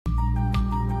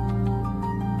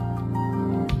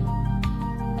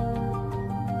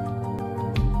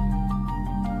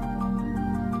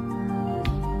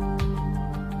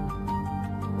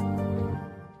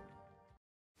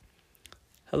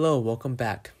Hello, welcome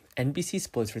back. NBC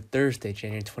spoilers for Thursday,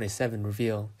 January 27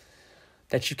 reveal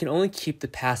that you can only keep the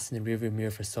past in the rearview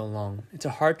mirror for so long. It's a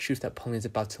hard truth that Pauline is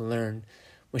about to learn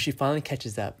when she finally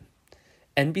catches up.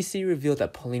 NBC revealed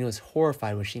that Pauline was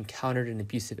horrified when she encountered an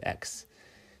abusive ex.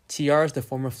 TR is the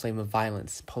former flame of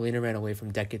violence Paulina ran away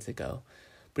from decades ago,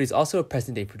 but he's also a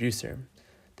present-day producer,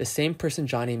 the same person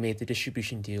Johnny made the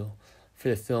distribution deal for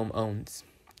the film owns.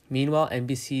 Meanwhile,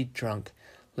 NBC drunk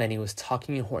Lanny was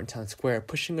talking in Hortontown Square,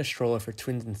 pushing a stroller for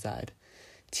twins inside.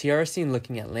 TR is seen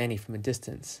looking at Lanny from a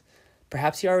distance.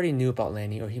 Perhaps he already knew about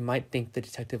Lanny, or he might think the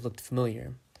detective looked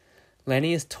familiar.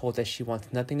 Lanny is told that she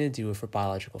wants nothing to do with her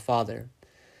biological father.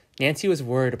 Nancy was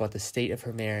worried about the state of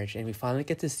her marriage, and we finally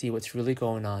get to see what's really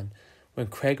going on when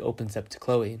Craig opens up to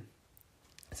Chloe.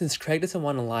 Since Craig doesn't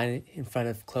want to lie in front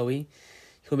of Chloe,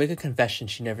 he'll make a confession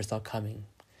she never saw coming.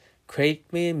 Craig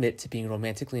may admit to being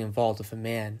romantically involved with a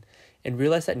man and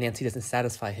realize that Nancy doesn't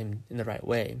satisfy him in the right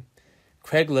way.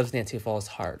 Craig loves Nancy with all his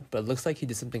heart, but it looks like he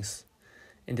did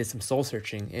some soul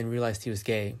searching and realized he was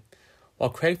gay. While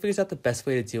Craig figures out the best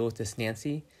way to deal with this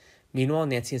meanwhile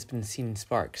Nancy has been seeing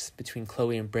sparks between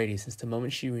Chloe and Brady since the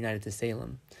moment she reunited to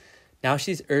Salem. Now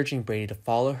she's urging Brady to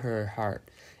follow her heart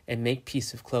and make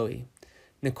peace with Chloe.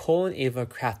 Nicole and Ava are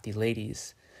crafty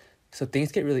ladies, so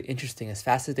things get really interesting as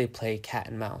fast as they play cat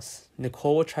and mouse.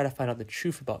 Nicole will try to find out the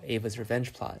truth about Ava's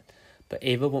revenge plot, but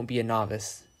Ava won't be a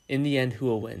novice. In the end, who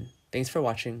will win? Thanks for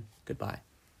watching. Goodbye.